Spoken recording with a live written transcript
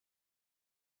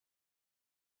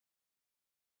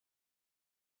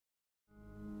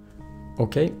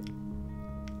Okay,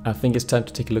 I think it's time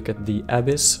to take a look at the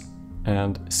Abyss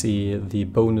and see the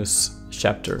bonus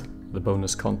chapter, the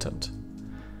bonus content.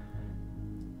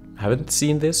 I haven't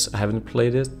seen this, I haven't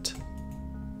played it,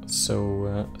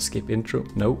 so skip intro.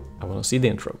 No, I want to see the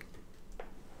intro.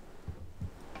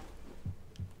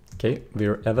 Okay,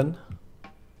 we're Evan.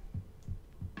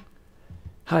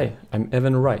 Hi, I'm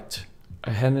Evan Wright.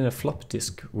 I hand in a floppy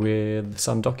disk with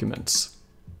some documents.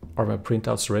 Are my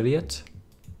printouts ready yet?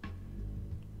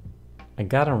 I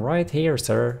got them right here,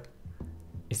 sir.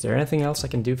 Is there anything else I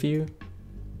can do for you?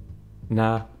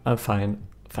 Nah, I'm fine,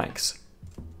 thanks.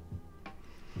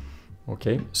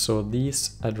 Okay, so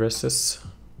these addresses...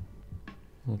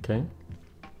 Okay.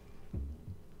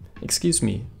 Excuse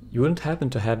me, you wouldn't happen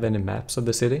to have any maps of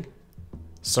the city?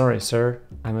 Sorry, sir,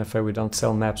 I'm afraid we don't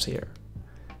sell maps here.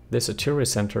 There's a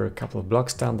tourist center a couple of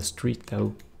blocks down the street,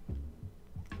 though.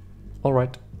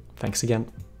 Alright, thanks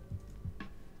again.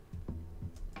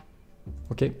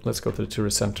 Okay, let's go to the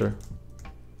tourist center.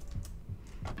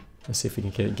 Let's see if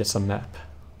we can get some map.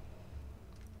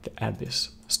 The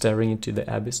Abyss. Staring into the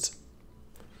Abyss.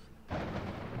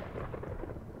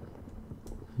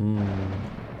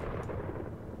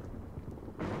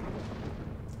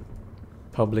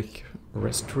 Public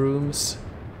restrooms.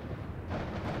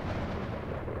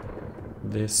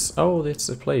 This... Oh, it's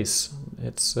a place.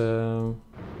 It's... I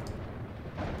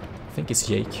think it's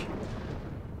Jake.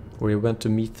 Where we went to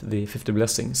meet the 50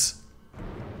 blessings.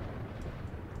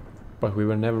 But we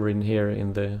were never in here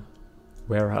in the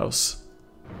warehouse.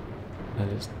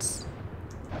 And it's...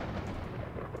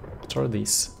 What are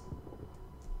these?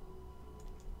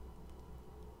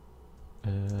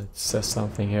 It says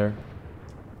something here.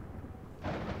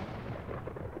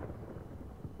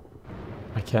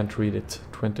 I can't read it.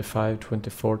 25,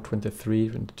 24, 23,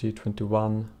 22,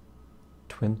 21,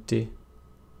 20.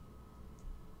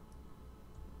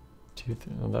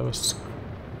 Oh, that was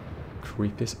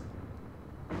creepy.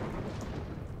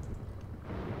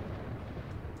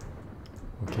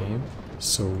 Okay,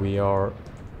 so we are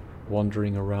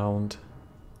wandering around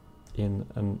in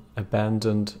an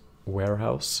abandoned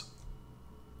warehouse.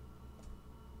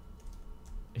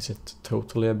 Is it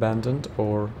totally abandoned,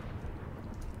 or...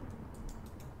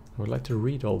 I would like to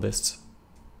read all this.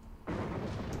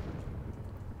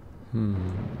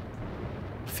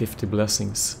 50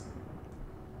 blessings.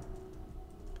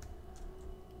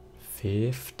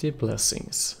 50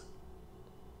 blessings.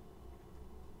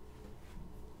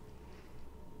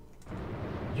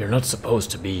 You're not supposed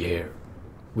to be here.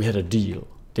 We had a deal,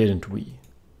 didn't we?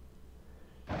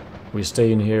 We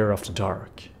stay in here after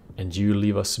dark, and you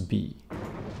leave us be.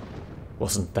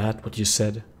 Wasn't that what you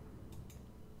said?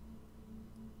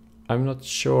 I'm not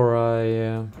sure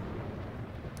I...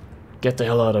 Get the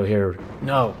hell out of here.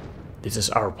 No, this is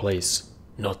our place,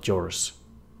 not yours.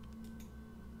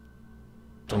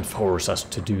 Don't force us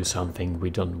to do something we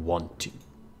don't want to.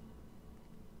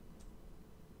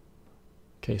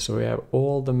 Okay, so we have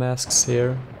all the masks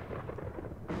here.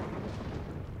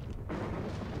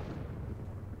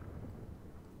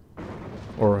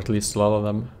 Or at least a lot of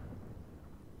them.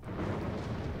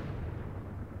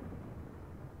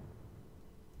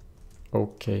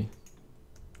 Okay,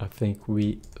 I think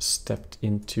we stepped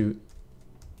into...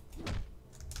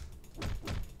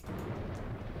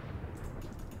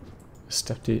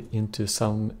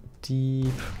 some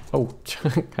deep... Oh,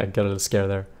 I got a little scared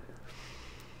there.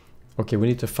 Okay, we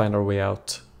need to find our way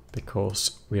out,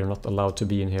 because we are not allowed to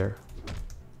be in here.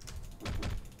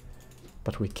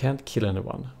 But we can't kill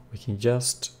anyone. We can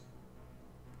just...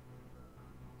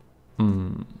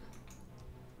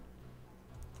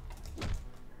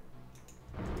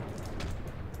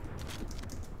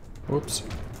 Whoops.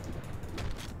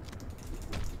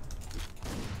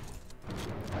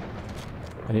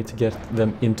 I need to get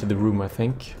them into the room, I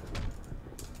think.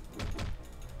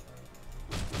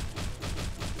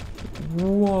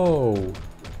 Whoa!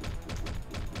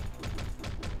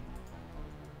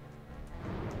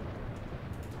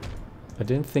 I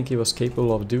didn't think he was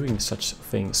capable of doing such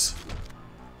things.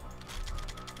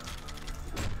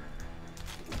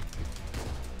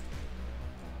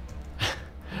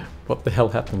 What the hell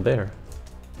happened there?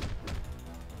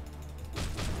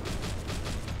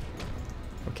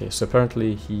 Okay, so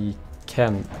apparently he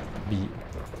can be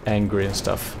angry and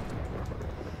stuff.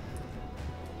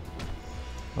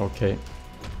 Okay.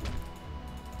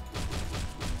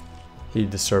 He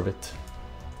deserved it.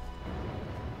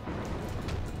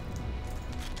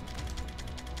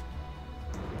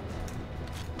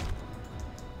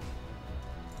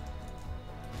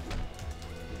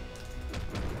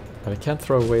 But I can't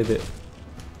throw away the...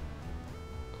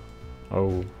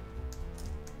 Oh.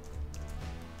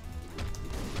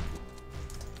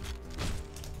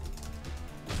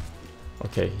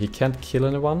 Okay, he can't kill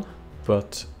anyone,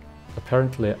 but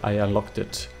apparently I unlocked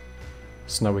it.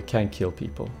 So now we can kill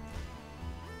people.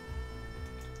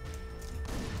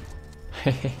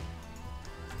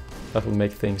 That will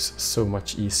make things so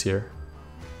much easier.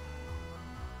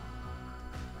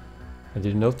 And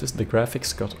did you notice the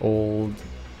graphics got all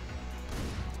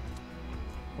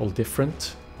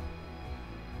different?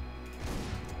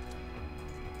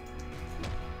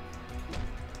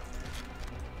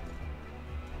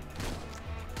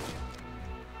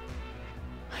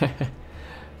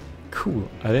 Cool,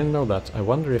 I didn't know that. I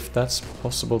wonder if that's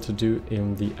possible to do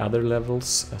in the other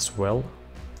levels as well.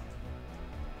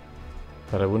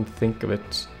 But I wouldn't think of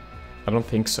it. I don't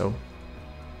think so.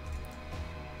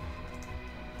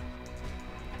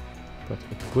 But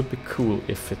it would be cool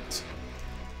if it...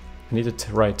 I need to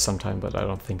try it sometime, but I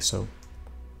don't think so.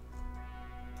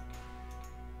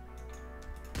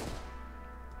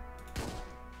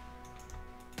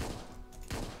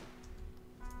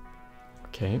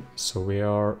 Okay, so we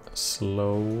are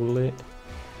slowly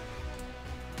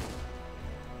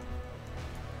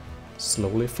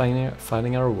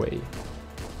finding our way.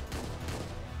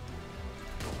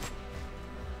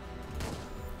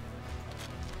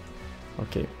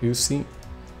 Okay, Uzi.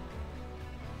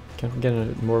 Can we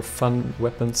get more fun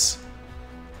weapons?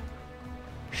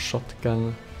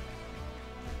 Shotgun.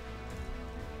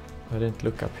 I didn't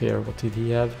look up here. What did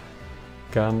he have?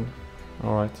 Gun.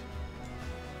 Alright.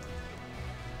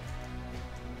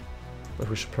 But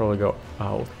we should probably go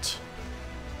out.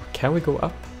 Can we go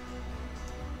up?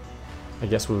 I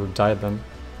guess we will die then.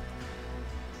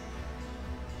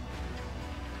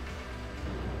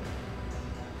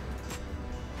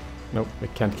 Nope, we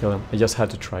can't kill him. I just had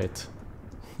to try it.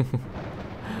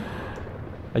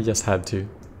 I just had to.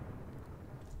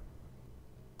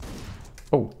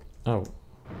 Oh, oh.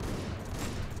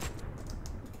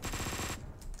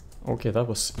 Okay, that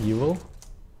was evil.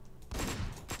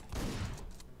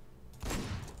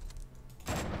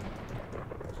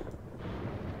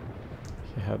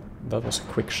 That was a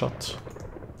quick shot.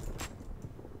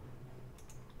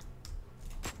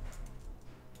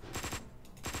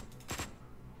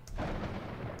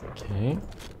 Okay.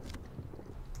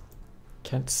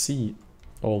 Can't see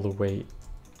all the way.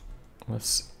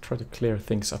 Let's try to clear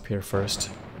things up here first.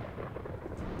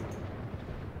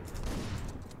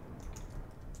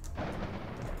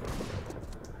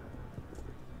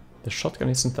 The shotgun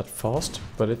isn't that fast,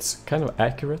 but it's kind of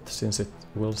accurate since it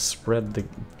will spread the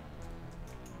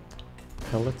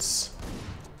pellets.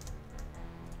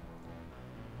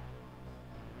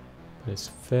 But it's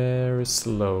very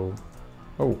slow.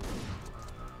 Oh,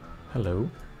 hello.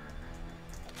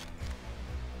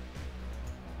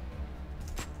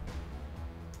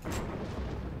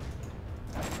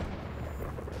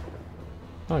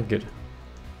 Oh, good.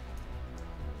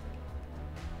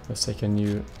 Let's take a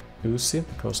new Uzi,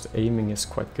 because the aiming is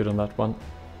quite good on that one.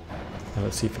 And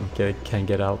let's see if we can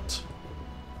get out.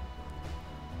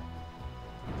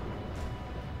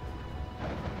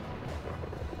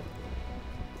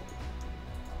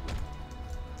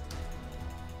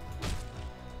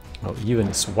 Oh, even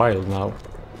is wild now.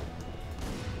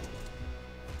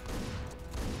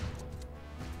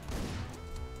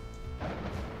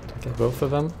 Did I get both of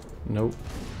them? No.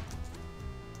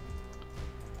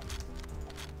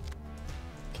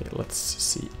 Okay, let's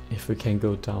see if we can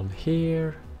go down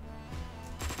here.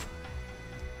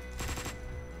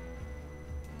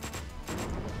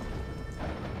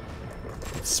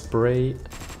 Let's spray.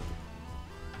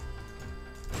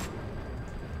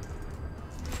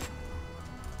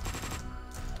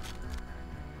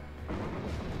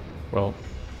 Well,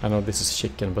 I know this is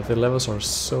chicken, but the levels are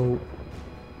so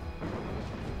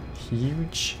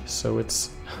huge, so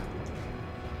it's...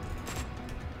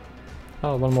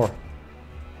 Oh, one more.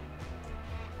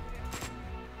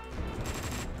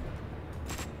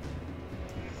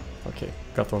 Okay,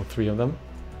 got all three of them.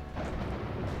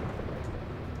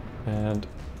 And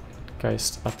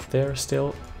guy's up there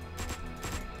still.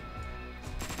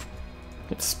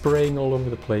 It's spraying all over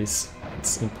the place.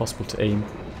 It's impossible to aim.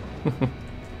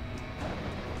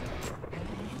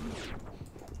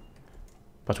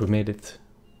 But we made it.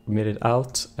 We made it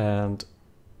out, and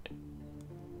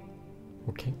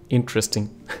okay,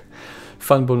 interesting.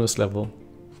 Fun bonus level,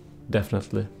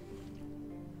 definitely.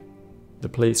 The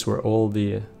place where all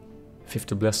the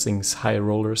 50 Blessings high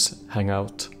rollers hang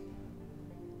out,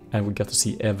 and we got to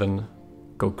see Evan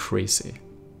go crazy.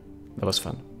 That was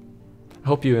fun. I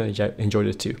hope you enjoyed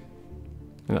it too,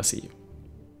 and I'll see you.